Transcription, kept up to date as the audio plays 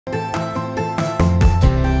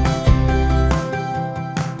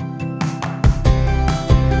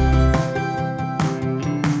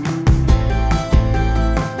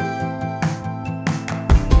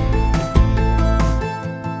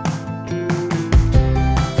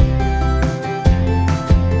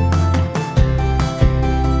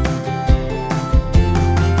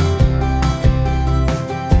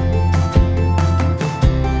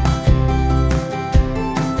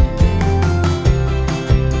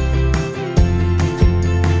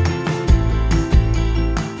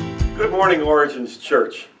morning, Origins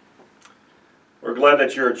Church. We're glad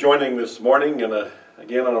that you're joining this morning, and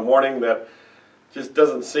again on a morning that just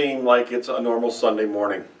doesn't seem like it's a normal Sunday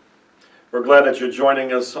morning. We're glad that you're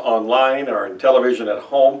joining us online or on television at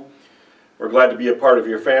home. We're glad to be a part of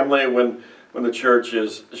your family when the church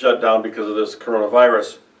is shut down because of this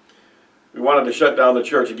coronavirus. We wanted to shut down the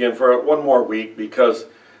church again for one more week because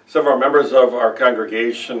some of our members of our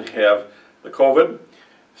congregation have the COVID.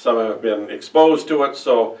 Some have been exposed to it,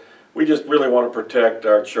 so we just really want to protect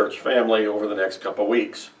our church family over the next couple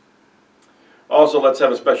weeks. Also, let's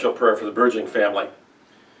have a special prayer for the Burging family.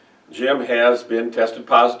 Jim has been tested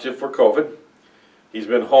positive for COVID. He's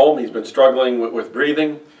been home. He's been struggling with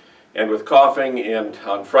breathing and with coughing, and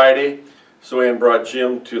on Friday, Sue Ann brought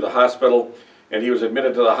Jim to the hospital, and he was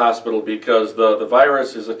admitted to the hospital because the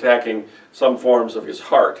virus is attacking some forms of his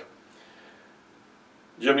heart.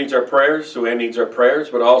 Jim needs our prayers, Sue Ann needs our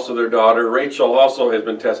prayers, but also their daughter Rachel also has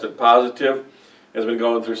been tested positive, has been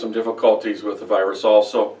going through some difficulties with the virus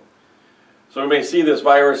also. So we may see this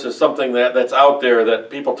virus as something that's out there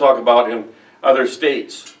that people talk about in other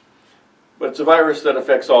states. But it's a virus that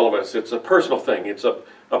affects all of us. It's a personal thing. It's a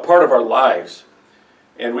part of our lives.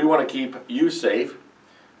 And we want to keep you safe,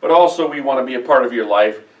 but also we want to be a part of your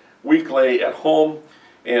life weekly at home.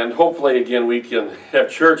 And hopefully again we can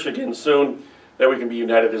have church again soon, that we can be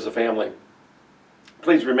united as a family.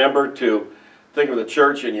 Please remember to think of the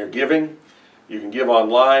church in your giving. You can give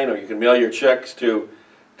online or you can mail your checks to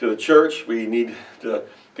the church. We need to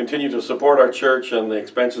continue to support our church and the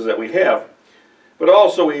expenses that we have. But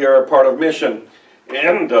also we are a part of mission.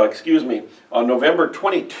 And, on November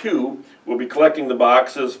 22, we'll be collecting the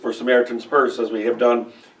boxes for Samaritan's Purse as we have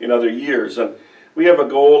done in other years. And we have a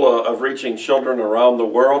goal of reaching children around the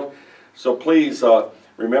world. So please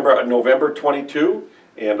remember November 22,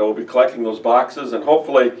 and we'll be collecting those boxes, and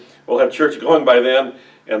hopefully we'll have church going by then,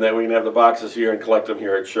 and then we can have the boxes here and collect them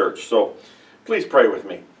here at church. So please pray with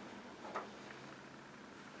me.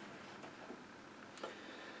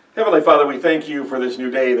 Heavenly Father, we thank you for this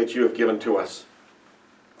new day that you have given to us.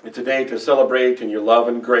 It's a day to celebrate in your love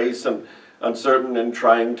and grace in uncertain and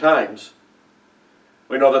trying times.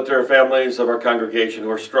 We know that there are families of our congregation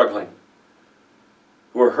who are struggling,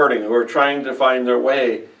 who are hurting, who are trying to find their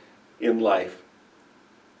way in life.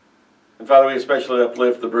 And Father, we especially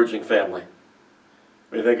uplift the Burging family.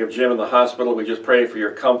 We think of Jim in the hospital. We just pray for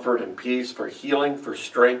your comfort and peace, for healing, for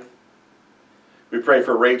strength. We pray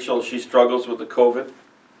for Rachel. She struggles with the COVID.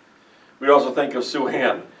 We also think of Sue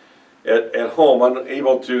Ann at home,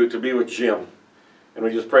 unable to be with Jim. And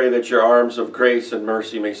we just pray that your arms of grace and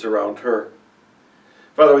mercy may surround her.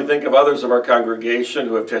 Father, we think of others of our congregation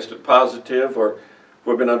who have tested positive or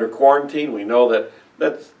who have been under quarantine. We know that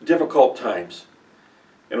that's difficult times.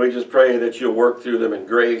 And we just pray that you'll work through them in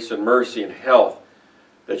grace and mercy and health,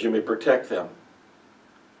 that you may protect them.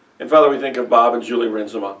 And Father, we think of Bob and Julie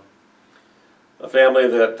Renzema, a family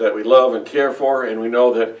that we love and care for, and we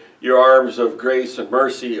know that your arms of grace and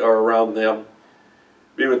mercy are around them.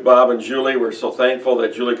 Be with Bob and Julie. We're so thankful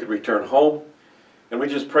that Julie could return home. And we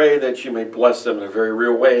just pray that you may bless them in a very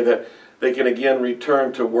real way, that they can again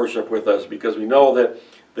return to worship with us, because we know that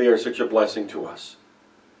they are such a blessing to us.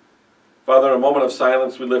 Father, in a moment of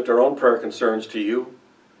silence, we lift our own prayer concerns to you,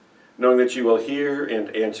 knowing that you will hear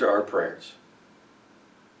and answer our prayers.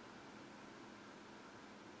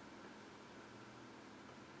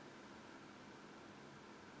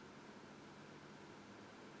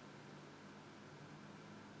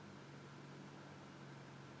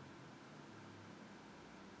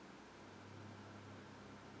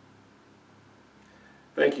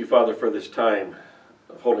 Thank you, Father, for this time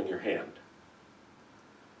of holding your hand,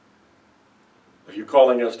 of you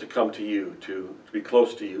calling us to come to you, to be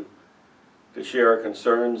close to you, to share our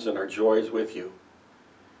concerns and our joys with you.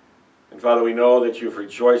 And Father, we know that you've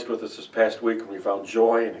rejoiced with us this past week when we found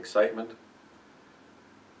joy and excitement.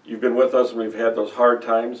 You've been with us when we've had those hard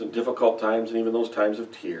times and difficult times and even those times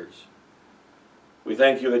of tears. We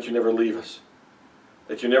thank you that you never leave us,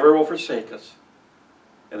 that you never will forsake us,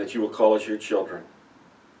 and that you will call us your children.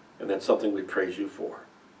 And that's something we praise you for.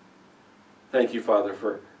 Thank you, Father,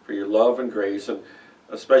 for your love and grace, and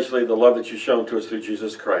especially the love that you've shown to us through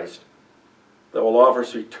Jesus Christ, that will offer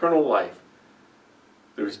us eternal life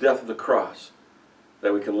through his death on the cross,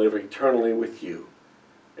 that we can live eternally with you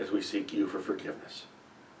as we seek you for forgiveness.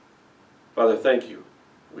 Father, thank you.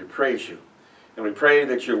 We praise you. And we pray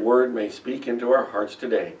that your word may speak into our hearts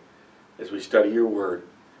today as we study your word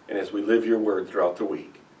and as we live your word throughout the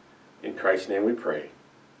week. In Christ's name we pray.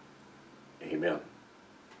 Amen.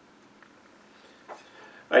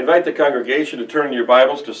 I invite the congregation to turn your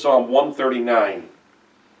Bibles to Psalm 139.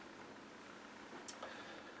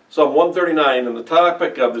 Psalm 139, and the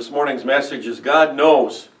topic of this morning's message is God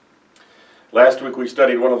knows. Last week we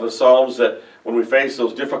studied one of the Psalms that when we face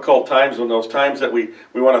those difficult times, when those times that we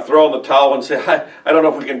want to throw in the towel and say, I don't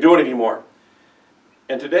know if we can do it anymore.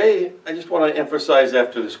 And today, I just want to emphasize,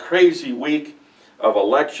 after this crazy week of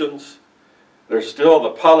elections, there's still the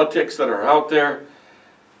politics that are out there,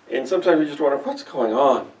 and sometimes we just wonder, what's going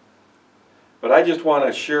on? But I just want to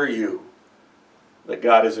assure you that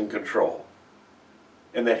God is in control,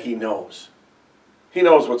 and that He knows. He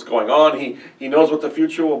knows what's going on. He knows what the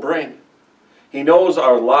future will bring. He knows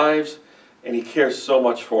our lives, and He cares so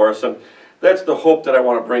much for us. And that's the hope that I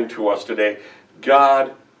want to bring to us today.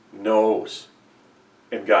 God knows,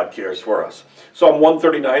 and God cares for us. Psalm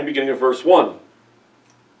 139, beginning of verse 1.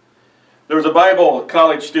 There was a Bible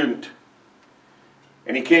college student,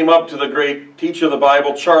 and he came up to the great teacher of the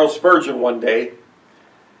Bible, Charles Spurgeon, one day.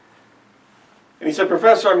 And he said,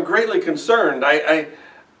 "Professor, I'm greatly concerned.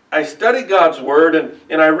 I study God's Word,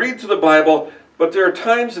 and I read through the Bible, but there are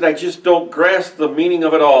times that I just don't grasp the meaning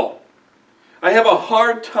of it all. I have a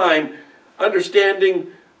hard time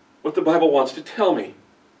understanding what the Bible wants to tell me."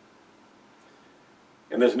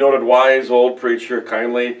 And this noted wise old preacher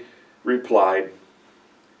kindly replied.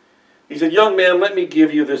 He said, "Young man, let me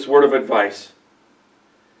give you this word of advice.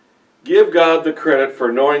 Give God the credit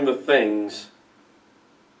for knowing the things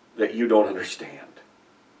that you don't understand."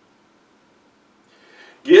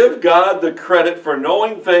 Give God the credit for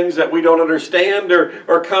knowing things that we don't understand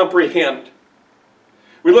or comprehend.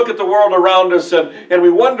 We look at the world around us and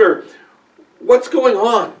we wonder, what's going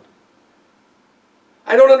on?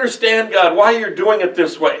 I don't understand, God, why you're doing it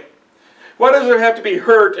this way. Why does there have to be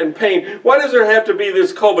hurt and pain? Why does there have to be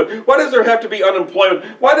this COVID? Why does there have to be unemployment?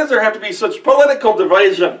 Why does there have to be such political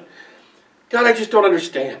division? God, I just don't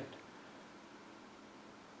understand.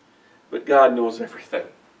 But God knows everything.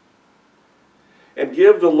 And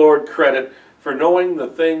give the Lord credit for knowing the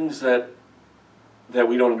things that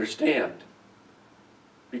we don't understand,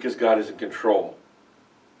 because God is in control.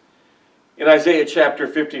 In Isaiah chapter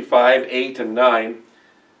 55, 8 and 9,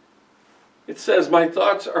 it says, "My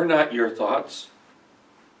thoughts are not your thoughts,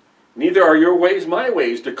 neither are your ways my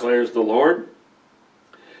ways, declares the Lord.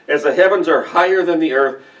 As the heavens are higher than the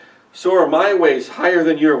earth, so are my ways higher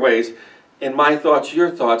than your ways, and my thoughts your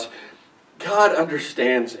thoughts." God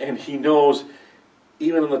understands, and He knows,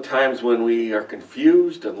 even in the times when we are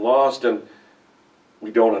confused and lost and we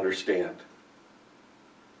don't understand.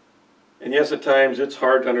 And yes, at times it's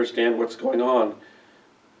hard to understand what's going on,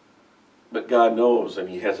 but God knows, and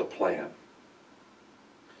He has a plan.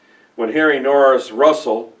 When Harry Norris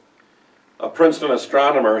Russell, a Princeton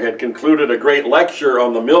astronomer, had concluded a great lecture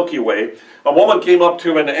on the Milky Way, a woman came up to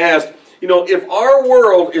him and asked, if our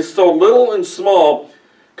world is so little and small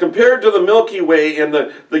compared to the Milky Way and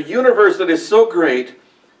the universe that is so great,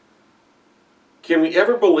 can we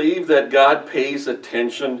ever believe that God pays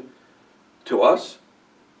attention to us?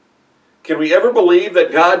 Can we ever believe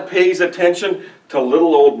that God pays attention to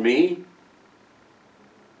little old me?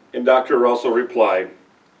 And Dr. Russell replied,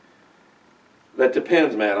 "That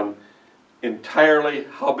depends, madam, entirely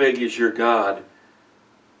how big is your God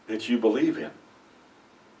that you believe in."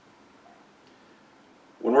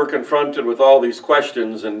 When we're confronted with all these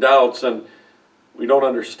questions and doubts and we don't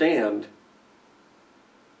understand,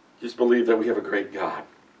 just believe that we have a great God.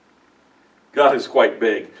 God is quite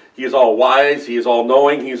big. He is all wise. He is all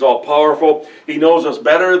knowing. He is all powerful. He knows us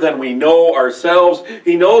better than we know ourselves.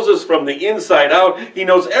 He knows us from the inside out. He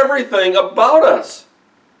knows everything about us.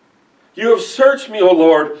 "You have searched me, O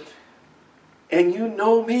Lord, and you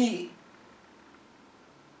know me."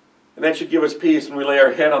 And that should give us peace when we lay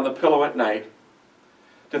our head on the pillow at night,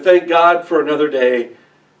 to thank God for another day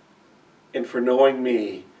and for knowing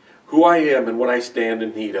me, who I am and what I stand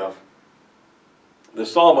in need of. The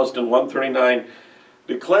psalmist in 139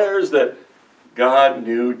 declares that God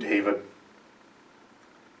knew David.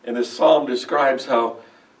 And this psalm describes how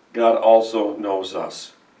God also knows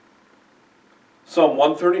us. Psalm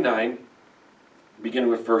 139, beginning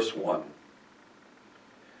with verse 1.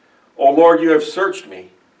 "O Lord, you have searched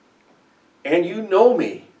me, and you know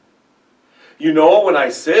me. You know when I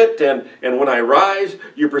sit and when I rise.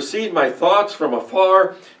 You perceive my thoughts from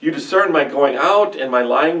afar. You discern my going out and my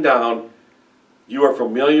lying down. You are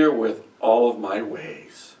familiar with all of my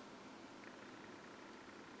ways."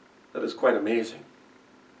 That is quite amazing.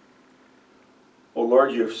 "O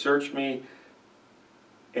Lord, you have searched me,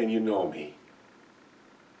 and you know me."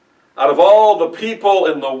 Out of all the people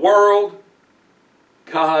in the world,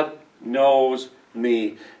 God knows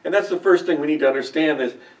me. And that's the first thing we need to understand,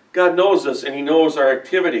 is God knows us, and He knows our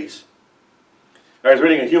activities. I was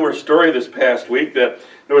reading a humorous story this past week that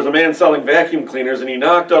there was a man selling vacuum cleaners, and he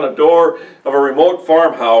knocked on a door of a remote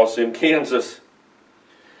farmhouse in Kansas.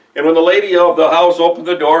 And when the lady of the house opened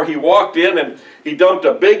the door, he walked in and he dumped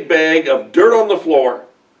a big bag of dirt on the floor.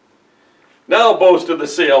 "Now," boasted the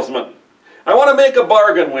salesman, "I want to make a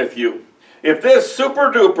bargain with you. If this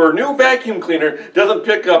super duper new vacuum cleaner doesn't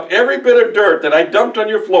pick up every bit of dirt that I dumped on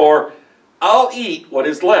your floor, I'll eat what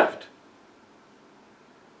is left."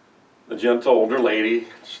 The gentle older lady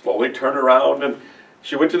slowly turned around and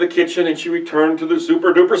she went to the kitchen and she returned to the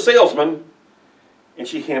super duper salesman and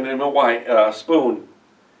she handed him a spoon.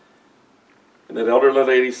 And that elderly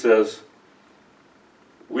lady says,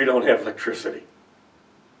 "We don't have electricity."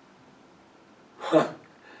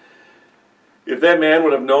 If that man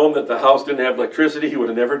would have known that the house didn't have electricity, he would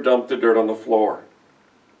have never dumped the dirt on the floor.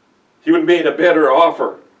 He would have made a better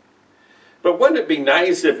offer. But wouldn't it be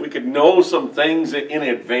nice if we could know some things in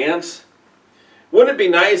advance? Wouldn't it be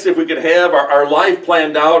nice if we could have our life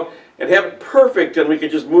planned out and have it perfect and we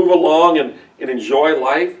could just move along and enjoy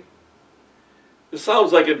life? It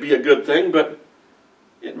sounds like it'd be a good thing, but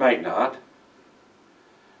it might not.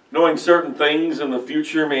 Knowing certain things in the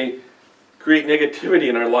future may create negativity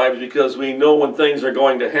in our lives because we know when things are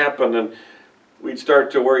going to happen and we'd start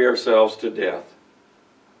to worry ourselves to death.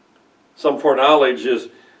 Some foreknowledge is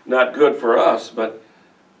not good for us, but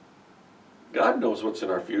God knows what's in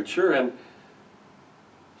our future and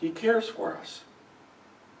He cares for us.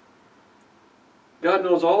 God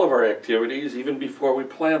knows all of our activities even before we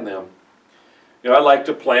plan them. You know, I like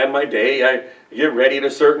to plan my day. I get ready at a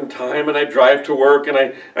certain time and I drive to work and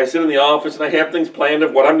I sit in the office and I have things planned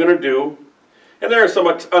of what I'm going to do. And there are some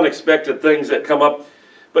unexpected things that come up,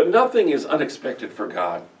 but nothing is unexpected for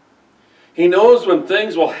God. He knows when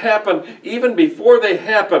things will happen even before they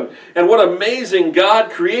happen. And what amazing God,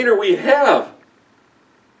 Creator we have.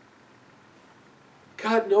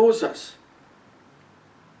 God knows us.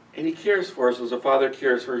 And He cares for us as a father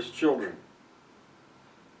cares for his children.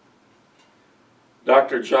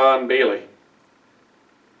 Dr. John Bailey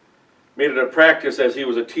made it a practice as he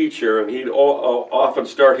was a teacher, and he'd often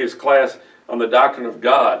start his class on the doctrine of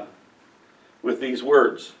God with these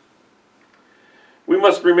words. "We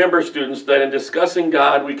must remember, students, that in discussing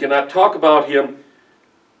God, we cannot talk about Him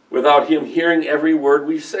without Him hearing every word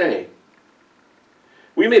we say.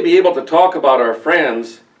 We may be able to talk about our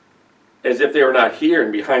friends as if they were not here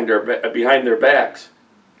and behind their backs.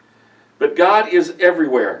 But God is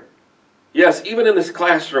everywhere. Yes, even in this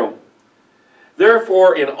classroom.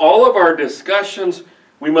 Therefore, in all of our discussions,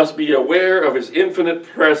 we must be aware of His infinite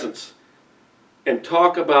presence and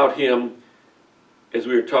talk about Him as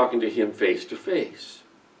we are talking to Him face to face."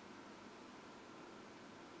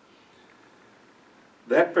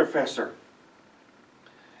 That professor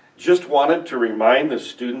just wanted to remind the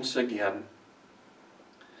students again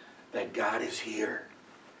that God is here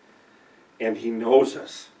and He knows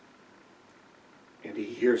us and He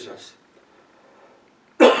hears us.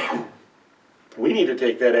 We need to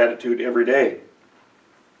take that attitude every day.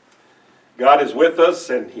 God is with us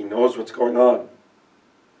and He knows what's going on.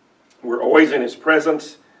 We're always in His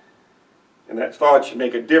presence, and that thought should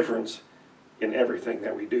make a difference in everything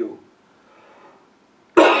that we do.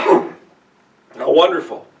 How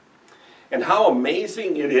wonderful and how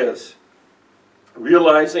amazing it is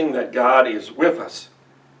realizing that God is with us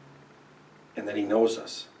and that He knows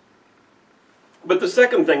us. But the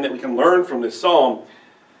second thing that we can learn from this psalm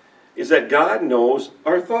is that God knows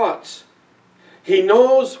our thoughts. He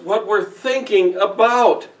knows what we're thinking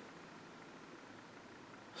about.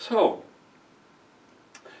 So,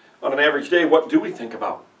 on an average day, what do we think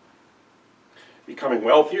about? Becoming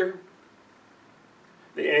wealthier?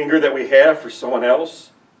 The anger that we have for someone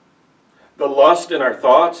else? The lust in our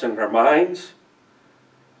thoughts and our minds?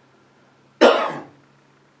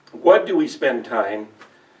 What do we spend time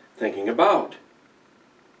thinking about?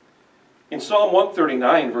 In Psalm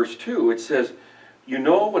 139, verse 2, it says, "You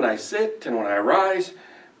know when I sit and when I rise,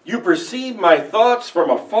 you perceive my thoughts from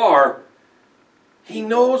afar." He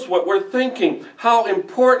knows what we're thinking. How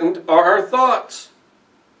important are our thoughts?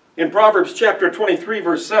 In Proverbs chapter 23,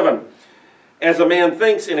 verse 7, "As a man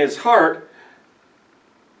thinks in his heart,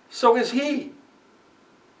 so is he."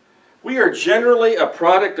 We are generally a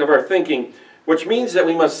product of our thinking, which means that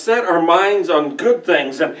we must set our minds on good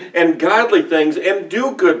things and godly things and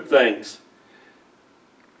do good things.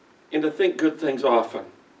 And to think good things often.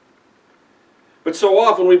 But so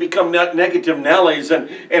often we become negative Nellies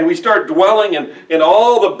and we start dwelling in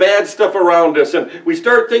all the bad stuff around us. And we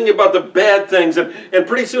start thinking about the bad things. And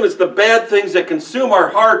pretty soon it's the bad things that consume our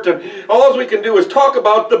heart. And all we can do is talk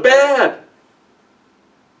about the bad.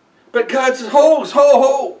 But God says, ho, ho,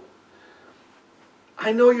 ho.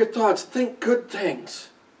 I know your thoughts. Think good things.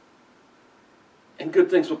 And good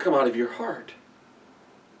things will come out of your heart.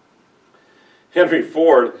 Henry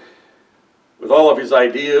Ford, with all of his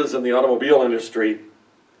ideas in the automobile industry,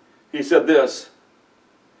 he said this: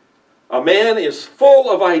 a man is full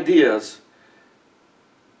of ideas,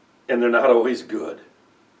 and they're not always good.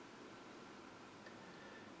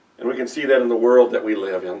 And we can see that in the world that we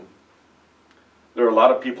live in. There are a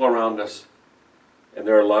lot of people around us, and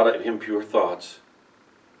there are a lot of impure thoughts.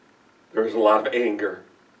 There's a lot of anger.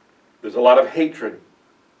 There's a lot of hatred.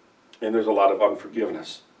 And there's a lot of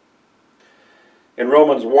unforgiveness. In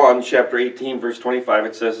Romans 1, chapter 18, verse 25,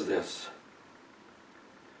 it says this: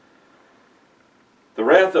 the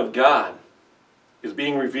wrath of God is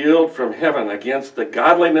being revealed from heaven against the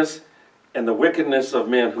godliness and the wickedness of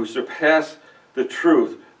men who surpass the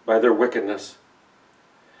truth by their wickedness.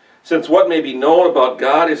 Since what may be known about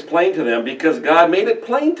God is plain to them, because God made it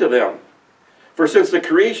plain to them. For since the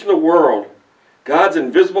creation of the world, God's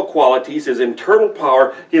invisible qualities, His internal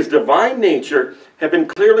power, His divine nature, have been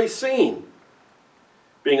clearly seen,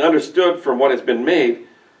 being understood from what has been made,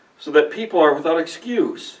 so that people are without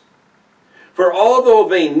excuse. For although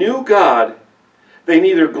they knew God, they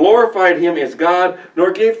neither glorified Him as God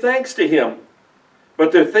nor gave thanks to Him.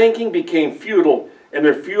 But their thinking became futile, and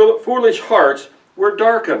their foolish hearts were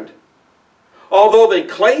darkened. Although they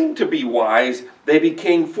claimed to be wise, they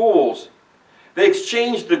became fools. They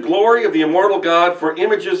exchanged the glory of the immortal God for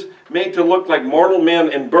images made to look like mortal men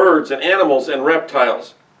and birds and animals and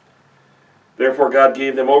reptiles. Therefore God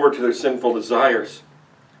gave them over to their sinful desires,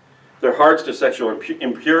 their hearts to sexual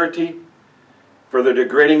impurity, for the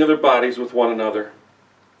degrading of their bodies with one another.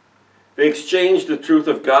 They exchanged the truth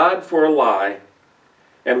of God for a lie,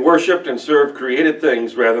 and worshipped and served created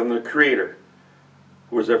things rather than the Creator,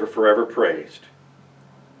 who is ever forever praised.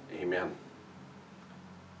 Amen.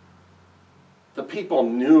 The people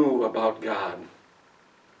knew about God.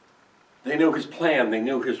 They knew His plan, they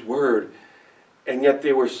knew His word, and yet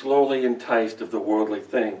they were slowly enticed of the worldly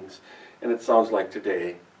things. And it sounds like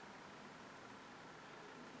today.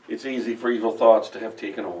 It's easy for evil thoughts to have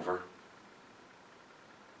taken over.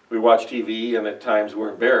 We watch TV, and at times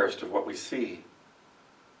we're embarrassed of what we see.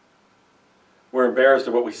 We're embarrassed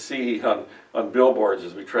of what we see on billboards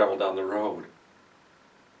as we travel down the road.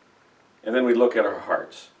 And then we look at our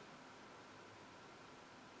hearts,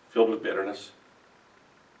 filled with bitterness,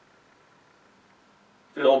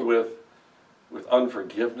 filled with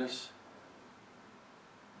unforgiveness,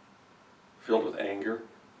 filled with anger,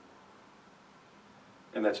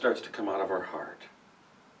 and that starts to come out of our heart.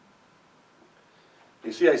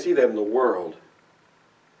 You see, I see that in the world,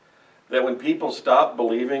 that when people stop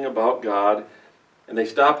believing about God and they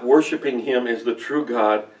stop worshiping Him as the true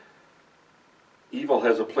God, evil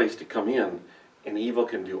has a place to come in, and evil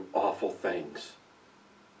can do awful things.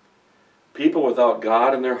 People without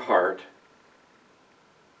God in their heart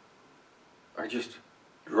are just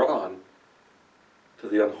drawn to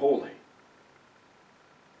the unholy.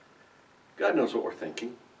 God knows what we're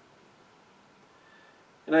thinking.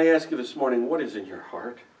 And I ask you this morning, what is in your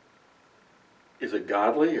heart? Is it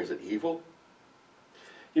godly or is it evil?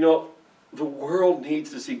 You know, the world needs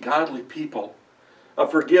to see godly people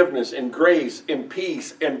of forgiveness and grace and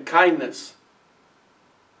peace and kindness.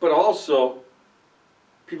 But also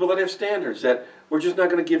people that have standards, that we're just not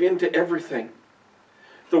going to give in to everything.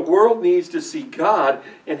 The world needs to see God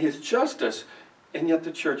and His justice, and yet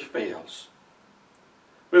the church fails.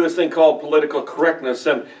 We have this thing called political correctness,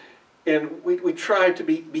 and we try to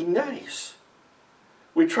be nice.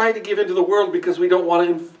 We try to give in to the world because we don't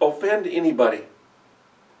want to offend anybody.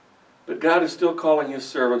 But God is still calling His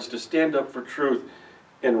servants to stand up for truth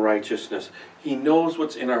and righteousness. He knows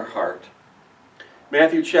what's in our heart.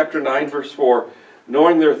 Matthew chapter 9, verse 4,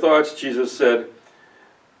 knowing their thoughts, Jesus said,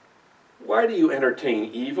 "Why do you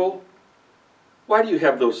entertain evil? Why do you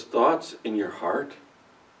have those thoughts in your heart?"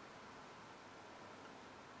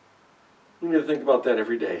 We need to think about that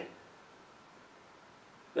every day.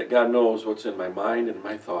 That God knows what's in my mind and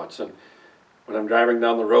my thoughts. And when I'm driving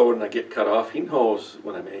down the road and I get cut off, He knows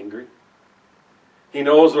when I'm angry. He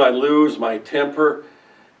knows when I lose my temper.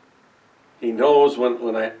 He knows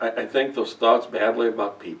when I think those thoughts badly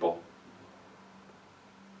about people.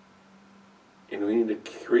 And we need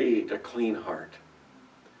to create a clean heart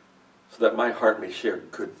so that my heart may share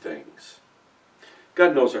good things.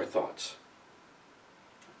 God knows our thoughts.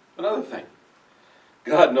 Another thing,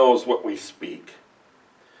 God knows what we speak.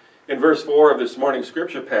 In verse 4 of this morning's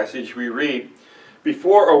scripture passage, we read,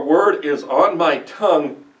 "Before a word is on my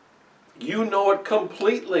tongue, you know it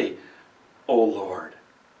completely, O Lord."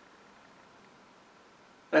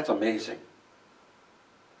 That's amazing.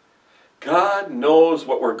 God knows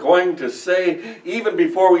what we're going to say even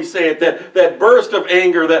before we say it. That burst of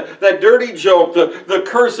anger, that dirty joke, the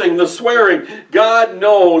cursing, the swearing. God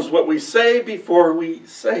knows what we say before we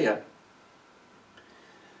say it.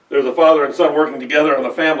 There's a father and son working together on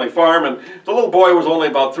the family farm, and the little boy was only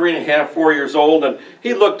about 3.5, 4 years old, and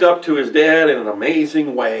he looked up to his dad in an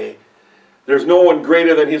amazing way. There's no one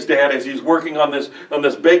greater than his dad as he's working on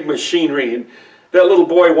this big machinery. And that little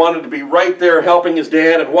boy wanted to be right there helping his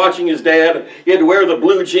dad and watching his dad. He had to wear the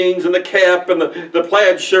blue jeans and the cap and the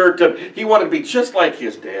plaid shirt, and he wanted to be just like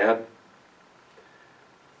his dad.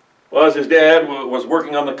 Well, as his dad was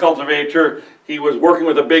working on the cultivator, he was working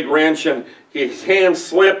with a big wrench, and his hand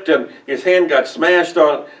slipped and his hand got smashed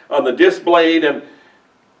on the disc blade, and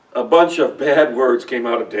a bunch of bad words came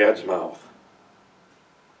out of Dad's mouth.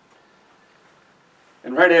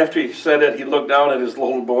 And right after he said it, he looked down at his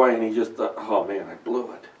little boy and he just thought, oh man, I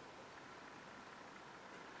blew it.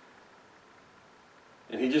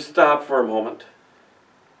 And he just stopped for a moment.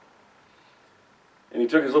 And he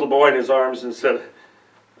took his little boy in his arms and said,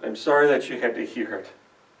 I'm sorry that you had to hear it.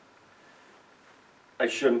 I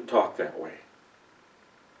shouldn't talk that way.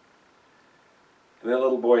 And that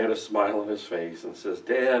little boy had a smile on his face and says,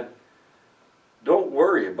 Dad, don't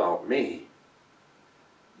worry about me.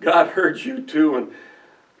 God heard you too, and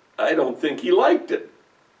I don't think he liked it.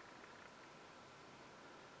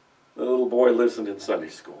 The little boy listened in Sunday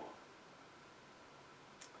school.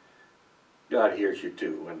 God hears you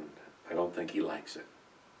too, and I don't think he likes it.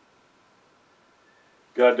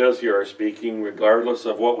 God does hear our speaking regardless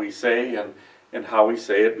of what we say and how we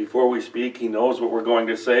say it. Before we speak, he knows what we're going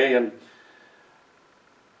to say. And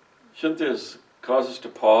shouldn't this cause us to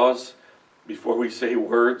pause before we say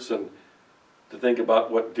words and to think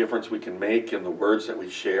about what difference we can make in the words that we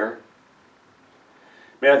share?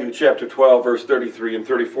 Matthew chapter 12, verse 33 and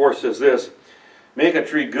 34 says this, make a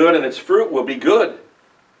tree good and its fruit will be good,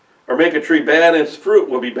 or make a tree bad and its fruit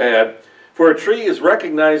will be bad. For a tree is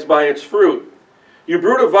recognized by its fruit. You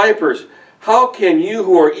brood of vipers, how can you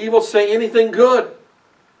who are evil say anything good?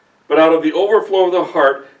 But out of the overflow of the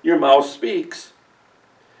heart your mouth speaks.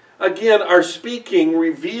 Again, our speaking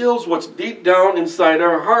reveals what's deep down inside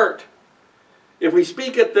our heart. If we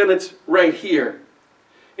speak it, then it's right here.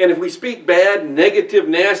 And if we speak bad, negative,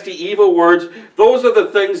 nasty, evil words, those are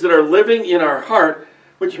the things that are living in our heart,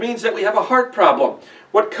 which means that we have a heart problem.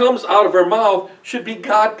 What comes out of our mouth should be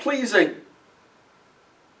God-pleasing.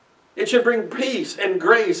 It should bring peace and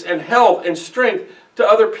grace and health and strength to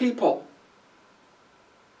other people.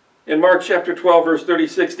 In Mark chapter 12, verse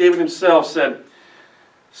 36, David himself said,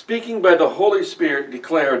 speaking by the Holy Spirit,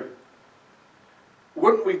 declared,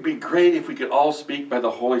 wouldn't we be great if we could all speak by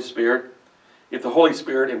the Holy Spirit? If the Holy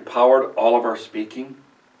Spirit empowered all of our speaking?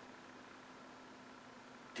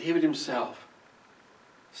 David himself,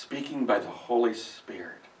 speaking by the Holy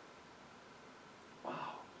Spirit.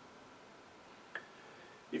 Wow.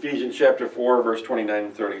 Ephesians chapter 4, verse 29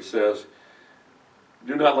 and 30 says,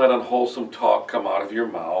 do not let unwholesome talk come out of your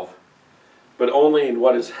mouth, but only in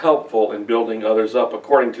what is helpful in building others up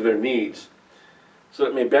according to their needs, so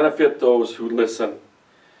that it may benefit those who listen.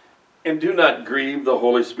 And do not grieve the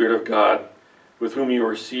Holy Spirit of God, with whom you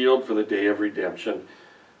are sealed for the day of redemption.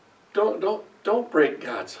 Don't break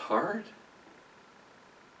God's heart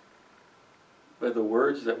by the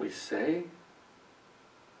words that we say.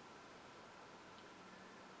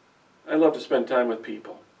 I love to spend time with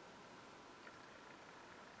people.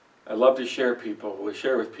 I love to share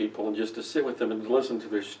with people and just to sit with them and listen to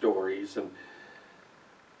their stories. And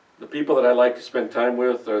the people that I like to spend time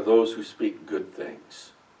with are those who speak good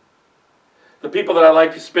things. The people that I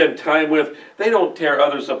like to spend time with, they don't tear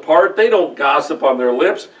others apart. They don't gossip on their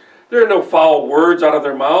lips. There are no foul words out of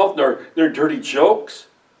their mouth, nor dirty jokes.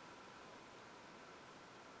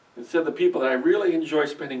 Instead, the people that I really enjoy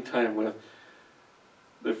spending time with,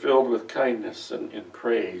 they're filled with kindness and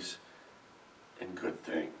praise and good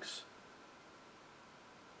things.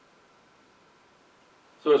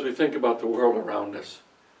 So as we think about the world around us,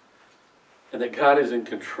 and that God is in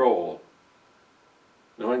control,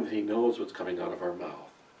 knowing that he knows what's coming out of our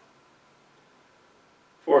mouth.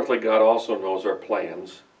 Fourthly, God also knows our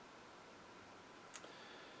plans.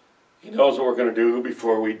 He knows what we're going to do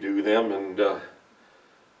before we do them, and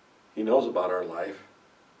he knows about our life.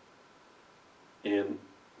 And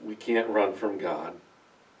we can't run from God.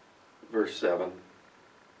 Verse 7.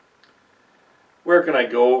 Where can I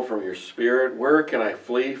go from your spirit? Where can I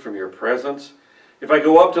flee from your presence? If I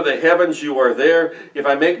go up to the heavens, you are there. If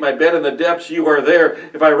I make my bed in the depths, you are there.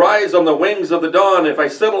 If I rise on the wings of the dawn, if I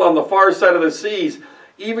settle on the far side of the seas,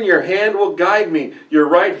 even your hand will guide me. Your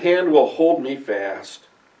right hand will hold me fast.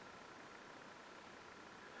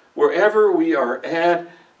 Wherever we are at,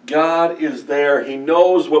 God is there. He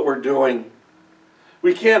knows what we're doing.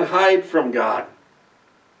 We can't hide from God.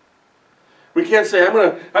 We can't say, I'm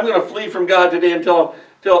gonna flee from God today until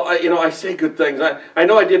I say good things. I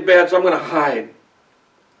know I did bad, so I'm going to hide.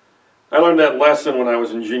 I learned that lesson when I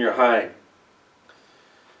was in junior high.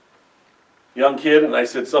 Young kid, and I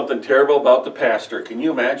said something terrible about the pastor. Can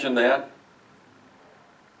you imagine that?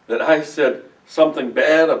 That I said something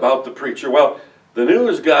bad about the preacher. Well, the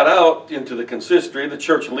news got out into the consistory, the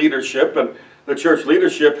church leadership, and the church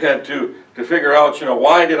leadership had to figure out,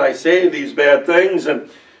 why did I say these bad things? And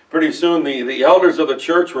pretty soon the elders of the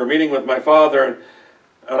church were meeting with my father,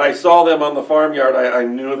 and I saw them on the farmyard. I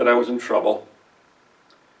knew that I was in trouble.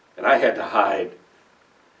 And I had to hide.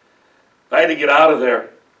 I had to get out of there.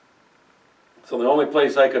 So the only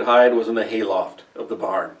place I could hide was in the hayloft of the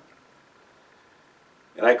barn.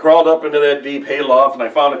 And I crawled up into that deep hayloft, and I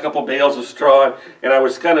found a couple bales of straw, and I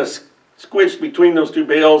was kind of squished between those two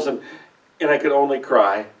bales, and I could only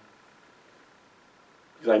cry.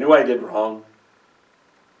 Because I knew I did wrong,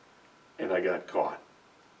 and I got caught.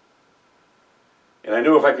 And I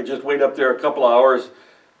knew if I could just wait up there a couple hours,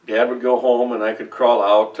 Dad would go home, and I could crawl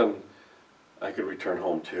out, and I could return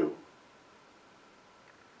home too.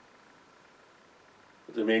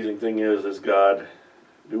 But the amazing thing is God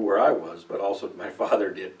knew where I was, but also my father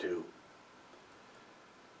did too.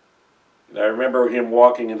 And I remember him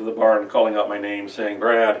walking into the barn, calling out my name, saying,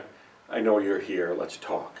 "Brad, I know you're here, let's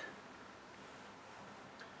talk."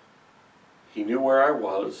 He knew where I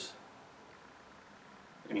was,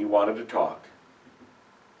 and he wanted to talk.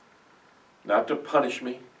 Not to punish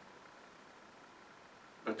me,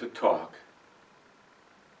 but to talk,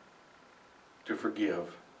 to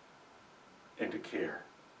forgive, and to care.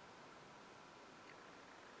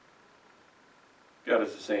 God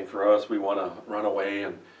is the same for us. We want to run away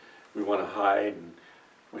and we want to hide, and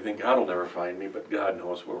we think God will never find me, but God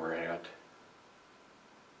knows where we're at.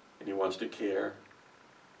 And He wants to care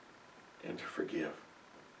and to forgive.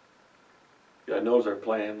 God knows our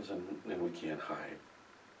plans, and we can't hide.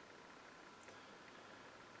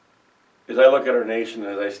 As I look at our nation,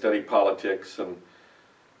 as I study politics, and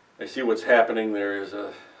I see what's happening, there is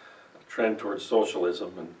a trend towards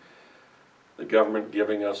socialism and the government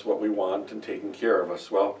giving us what we want and taking care of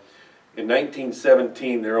us. Well, in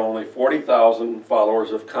 1917, there were only 40,000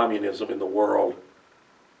 followers of communism in the world.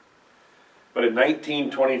 But in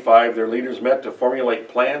 1925, their leaders met to formulate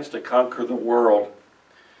plans to conquer the world.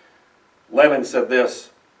 Lenin said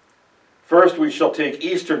this: "First we shall take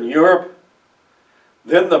Eastern Europe,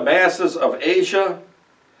 then the masses of Asia,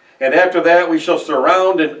 and after that we shall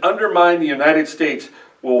surround and undermine the United States,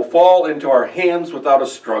 will fall into our hands without a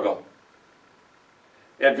struggle."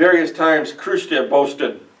 At various times, Khrushchev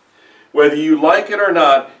boasted, "Whether you like it or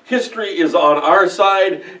not, history is on our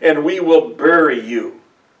side, and we will bury you."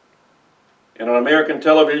 And on American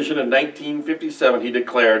television in 1957, he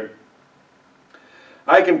declared,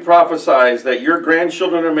 "I can prophesy that your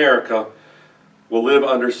grandchildren in America will live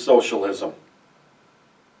under socialism."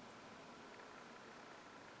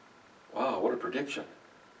 Wow, what a prediction.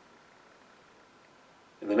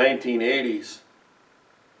 In the 1980s,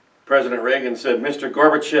 President Reagan said, "Mr.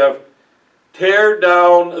 Gorbachev, tear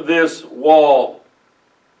down this wall,"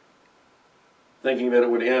 thinking that it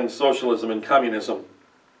would end socialism and communism.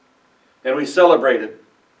 And we celebrated.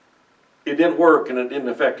 It didn't work, and it didn't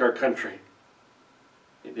affect our country.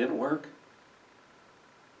 It didn't work.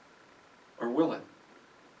 Or will it?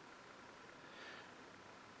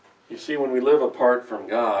 You see, when we live apart from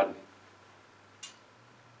God,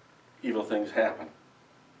 evil things happen.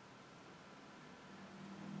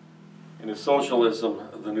 And is socialism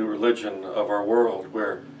the new religion of our world,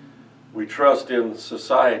 where we trust in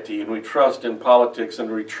society, and we trust in politics,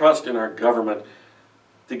 and we trust in our government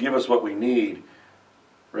to give us what we need,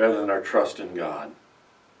 rather than our trust in God?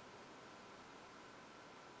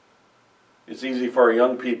 It's easy for our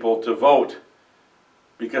young people to vote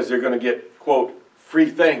because they're going to get, quote,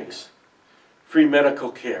 free things, free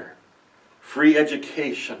medical care, free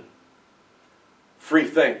education, free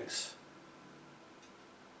things.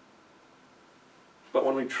 But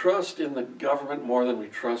when we trust in the government more than we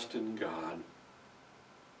trust in God,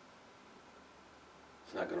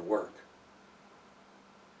 it's not going to work.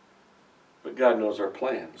 But God knows our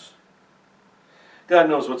plans. God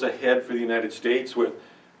knows what's ahead for the United States with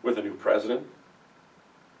a new president.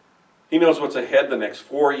 He knows what's ahead the next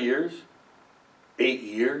 4 years, 8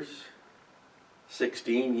 years,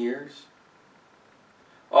 16 years.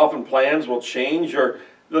 Often plans will change, or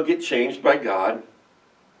they'll get changed by God.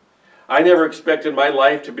 I never expected my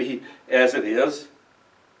life to be as it is,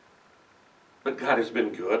 but God has been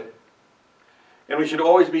good. And we should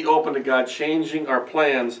always be open to God changing our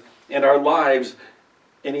plans and our lives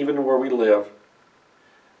and even where we live.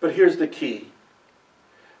 But here's the key.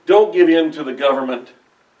 Don't give in to the government.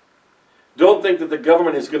 Don't think that the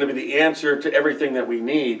government is going to be the answer to everything that we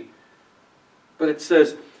need. But it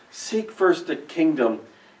says, seek first the kingdom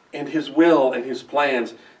and His will and His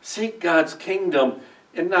plans. Seek God's kingdom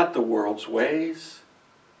and not the world's ways.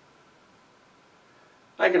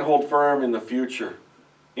 I can hold firm in the future,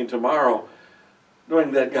 in tomorrow,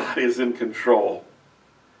 knowing that God is in control.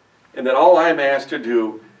 And that all I'm asked to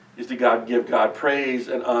do is to give God praise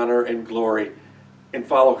and honor and glory and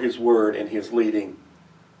follow His word and His leading.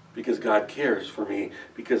 Because God cares for me,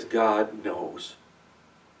 because God knows.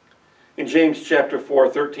 In James chapter 4,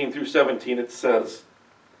 13 through 17, it says,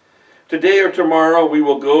 today or tomorrow we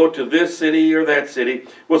will go to this city or that city.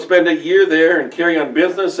 We'll spend a year there and carry on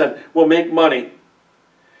business and we'll make money.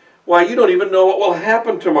 Why, you don't even know what will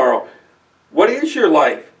happen tomorrow. What is your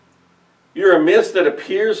life? You're a mist that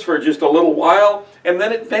appears for just a little while and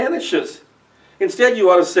then it vanishes. Instead, you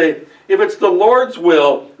ought to say, if it's the Lord's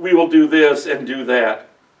will, we will do this and do that.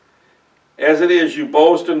 As it is, you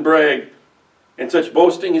boast and brag, and such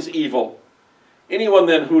boasting is evil. Anyone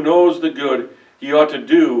then who knows the good he ought to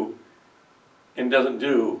do and doesn't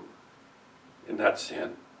do, and not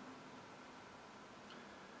sin.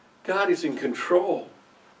 God is in control.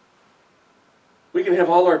 We can have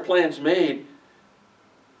all our plans made,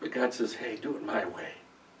 but God says, hey, do it my way.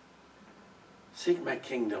 Seek my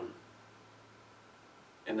kingdom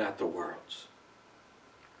and not the world's.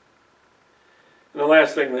 And the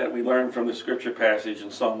last thing that we learn from the scripture passage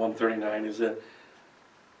in Psalm 139 is that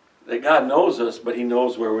God knows us, but He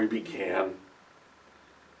knows where we began.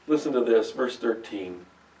 Listen to this, verse 13.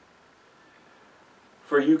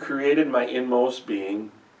 For you created my inmost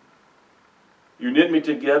being. You knit me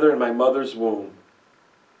together in my mother's womb.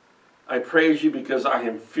 I praise you because I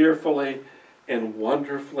am fearfully and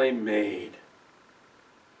wonderfully made.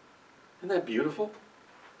 Isn't that beautiful?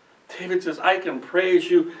 David says, I can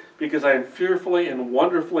praise you because I am fearfully and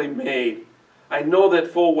wonderfully made. I know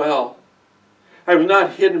that full well. I was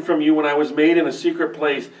not hidden from you when I was made in a secret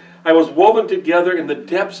place. I was woven together in the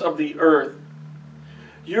depths of the earth.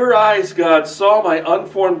 Your eyes, God, saw my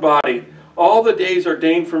unformed body. All the days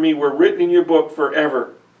ordained for me were written in your book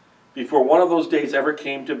forever, before one of those days ever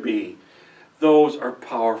came to be. Those are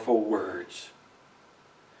powerful words.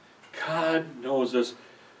 God knows us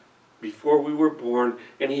before we were born,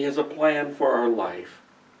 and He has a plan for our life.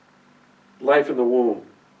 Life in the womb.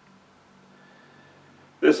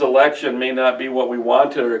 This election may not be what we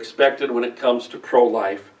wanted or expected when it comes to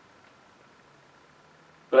pro-life.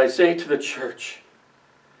 But I say to the church,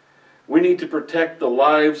 we need to protect the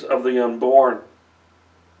lives of the unborn.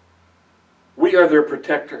 We are their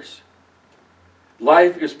protectors.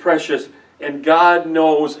 Life is precious, and God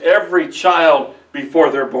knows every child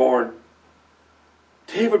before they're born.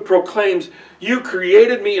 David proclaims, you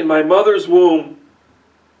created me in my mother's womb.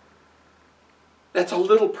 That's a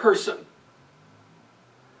little person.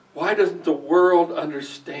 Why doesn't the world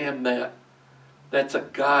understand that? That's a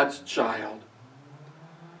God's child.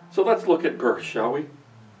 So let's look at birth, shall we?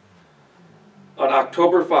 On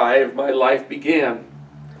October 5, my life began.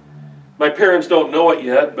 My parents don't know it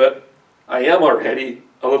yet, but I am already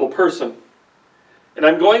a little person. And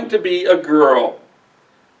I'm going to be a girl.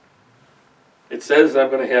 It says I'm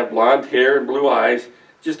going to have blonde hair and blue eyes.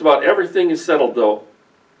 Just about everything is settled, though.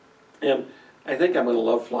 And I think I'm going to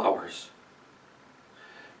love flowers.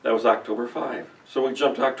 That was October 5. So we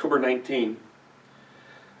jumped to October 19.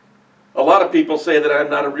 A lot of people say that I'm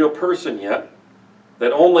not a real person yet,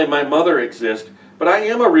 that only my mother exists. But I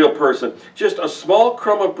am a real person. Just a small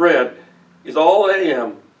crumb of bread is all I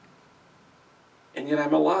am. And yet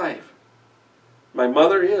I'm alive. My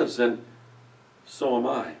mother is, and so am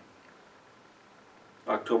I.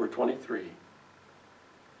 October 23.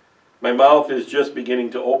 My mouth is just beginning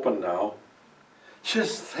to open now.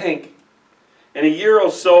 Just think, in a year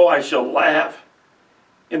or so I shall laugh,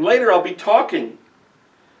 and later I'll be talking,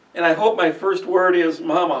 and I hope my first word is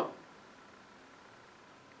Mama.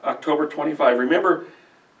 October 25. Remember,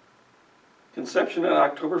 conception on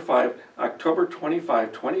October 5, October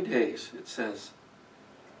 25, 20 days, it says.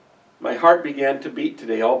 My heart began to beat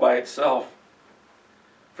today all by itself.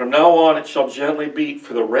 From now on it shall gently beat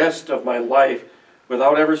for the rest of my life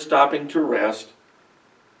without ever stopping to rest.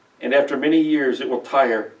 And after many years it will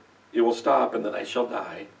tire, it will stop, and then I shall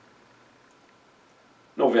die.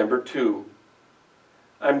 November 2.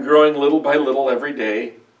 I'm growing little by little every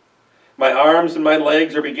day. My arms and my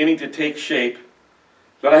legs are beginning to take shape,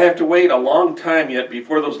 but I have to wait a long time yet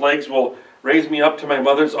before those legs will raise me up to my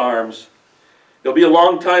mother's arms. It'll be a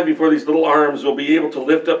long time before these little arms will be able to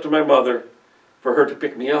lift up to my mother for her to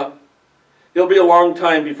pick me up. It'll be a long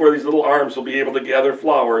time before these little arms will be able to gather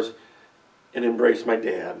flowers and embrace my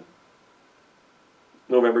dad.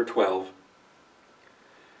 November 12.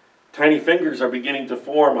 Tiny fingers are beginning to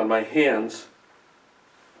form on my hands.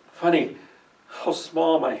 Funny how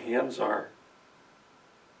small my hands are.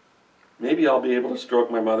 Maybe I'll be able to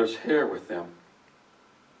stroke my mother's hair with them.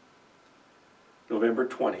 November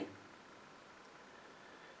 20.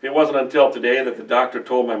 It wasn't until today that the doctor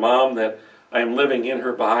told my mom that I am living in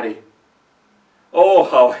her body. Oh,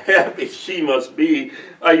 how happy she must be.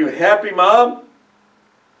 Are you happy, Mom?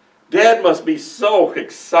 Dad must be so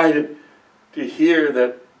excited to hear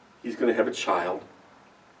that he's going to have a child.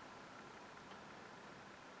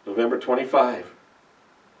 November 25.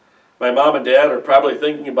 My mom and dad are probably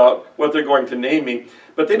thinking about what they're going to name me,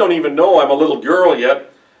 but they don't even know I'm a little girl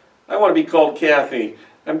yet. I want to be called Kathy.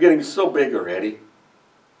 I'm getting so big already.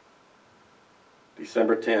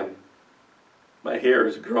 December 10. My hair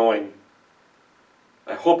is growing.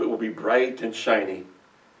 I hope it will be bright and shiny.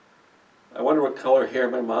 I wonder what color hair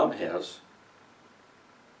my mom has.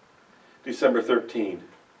 December 13.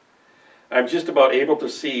 I'm just about able to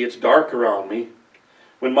see. It's dark around me.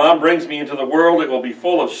 When Mom brings me into the world, it will be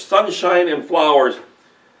full of sunshine and flowers.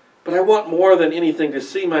 But I want more than anything to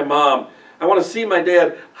see my mom. I want to see my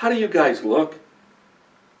dad. How do you guys look?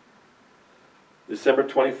 December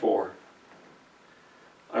 24.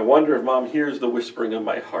 I wonder if Mom hears the whispering of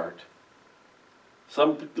my heart.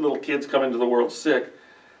 Some little kids come into the world sick,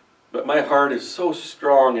 but my heart is so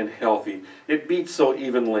strong and healthy. It beats so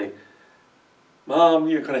evenly. Mom,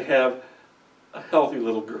 you're going to have a healthy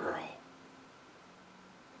little girl.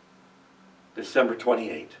 December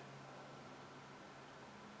 28.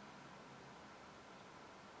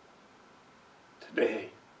 Today,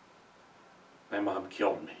 my mom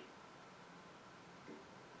killed me.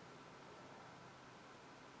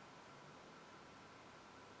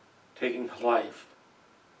 Taking the life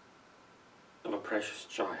of a precious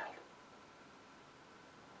child.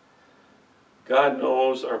 God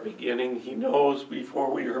knows our beginning. He knows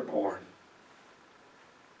before we are born.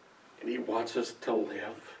 And He wants us to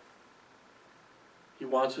live. He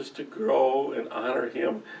wants us to grow and honor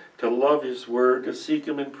Him, to love His Word, to seek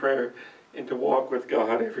Him in prayer, and to walk with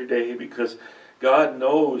God every day, because God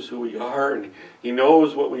knows who we are, and He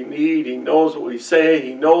knows what we need. He knows what we say.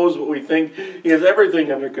 He knows what we think. He has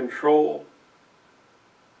everything under control.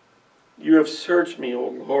 You have searched me, O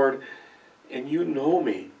Lord, and you know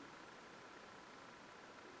me.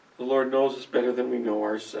 The Lord knows us better than we know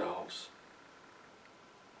ourselves.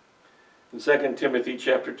 In 2 Timothy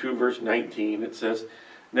chapter 2, verse 19, it says,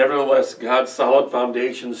 "Nevertheless, God's solid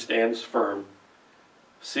foundation stands firm,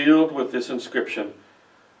 sealed with this inscription,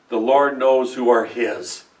 the Lord knows who are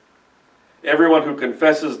His. Everyone who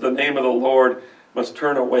confesses the name of the Lord must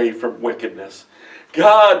turn away from wickedness."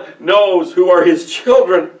 God knows who are His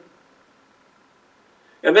children.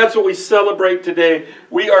 And that's what we celebrate today.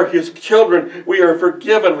 We are His children. We are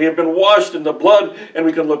forgiven. We have been washed in the blood, and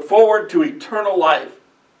we can look forward to eternal life.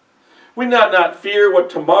 We need not fear what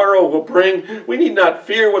tomorrow will bring. We need not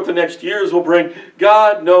fear what the next years will bring.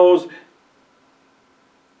 God knows,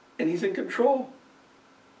 and He's in control.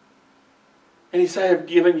 And He said, "I have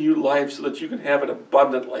given you life so that you can have it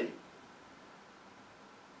abundantly.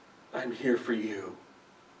 I'm here for you."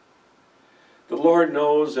 The Lord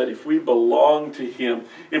knows that if we belong to Him,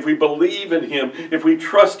 if we believe in Him, if we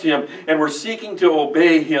trust Him, and we're seeking to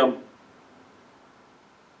obey Him,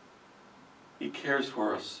 He cares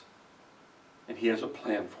for us, and He has a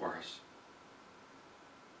plan for us.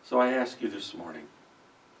 So I ask you this morning,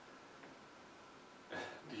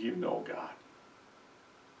 do you know God?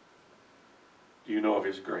 Do you know of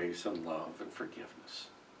His grace and love and forgiveness?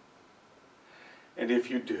 And if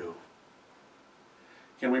you do,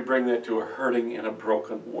 can we bring that to a hurting and a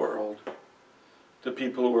broken world? To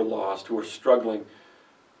people who are lost, who are struggling,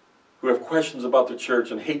 who have questions about the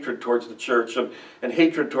church and hatred towards the church and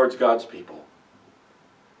hatred towards God's people?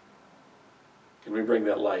 Can we bring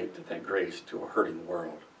that light and that grace to a hurting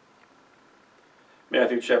world?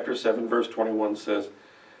 Matthew chapter 7, verse 21 says,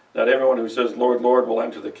 "Not everyone who says, 'Lord, Lord,' will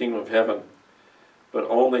enter the kingdom of heaven, but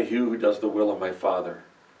only he who does the will of my Father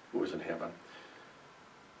who is in heaven."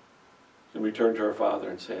 Can we turn to our Father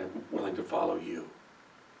and say, "I'm willing to follow you.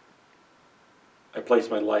 I place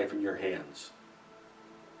my life in your hands.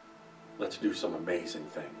 Let's do some amazing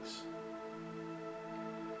things."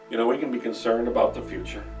 You know, we can be concerned about the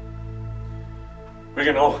future. We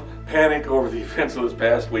can all panic over the events of this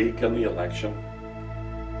past week and the election.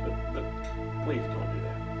 But please don't do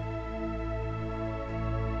that.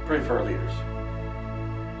 Pray for our leaders.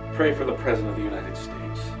 pray for the President of the United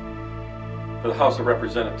States, for the House of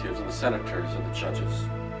Representatives and the senators and the judges.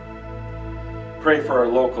 Pray for our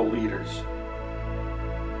local leaders,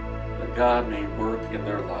 that God may work in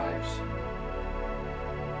their lives.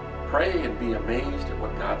 Pray and be amazed at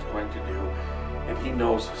what God's going to do, and He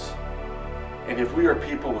knows us. And if we are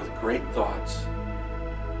people with great thoughts,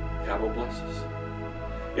 God will bless us.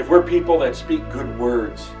 If we're people that speak good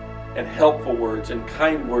words and helpful words and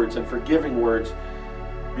kind words and forgiving words,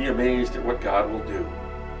 be amazed at what God will do.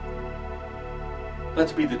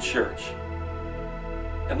 Let's be the church.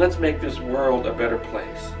 And let's make this world a better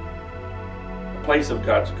place. A place of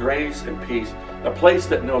God's grace and peace. A place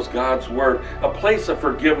that knows God's word. A place of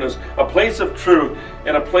forgiveness. A place of truth.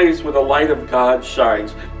 And a place where the light of God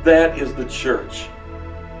shines. That is the church.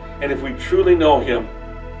 And if we truly know Him,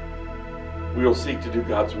 we will seek to do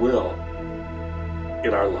God's will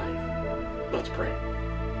in our life. Let's pray.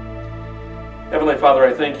 Heavenly Father,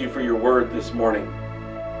 I thank You for Your word this morning,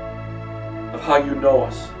 of how You know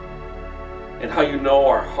us, and how You know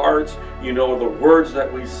our hearts. You know the words that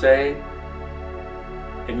we say,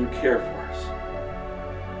 and You care for us.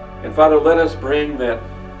 And Father, let us bring that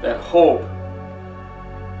hope,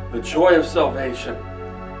 the joy of salvation,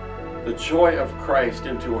 the joy of Christ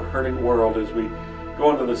into a hurting world as we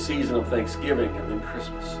go into the season of Thanksgiving and then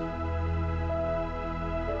Christmas.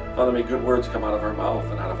 Father, may good words come out of our mouth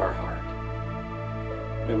and out of our heart.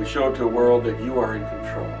 May we show to a world that You are in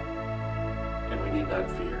control, and we need not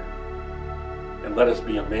fear. And let us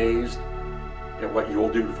be amazed at what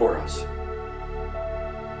You'll do for us,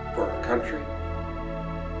 for our country,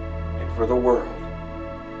 and for the world,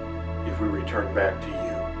 if we return back to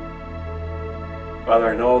You. Father,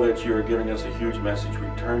 I know that You are giving us a huge message.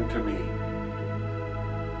 Return to Me.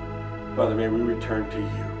 Father, may we return to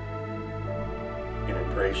You and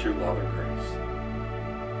embrace Your love and grace.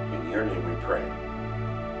 In Your name we pray.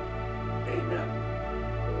 Amen.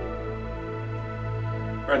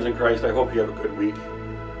 Friends in Christ, I hope you have a good week.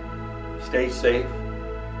 Stay safe.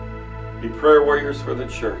 Be prayer warriors for the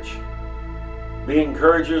church. Be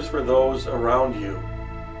encouragers for those around you.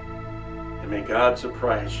 And may God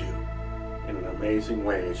surprise you in an amazing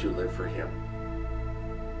way as you live for Him.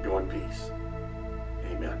 Go in peace.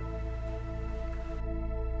 Amen.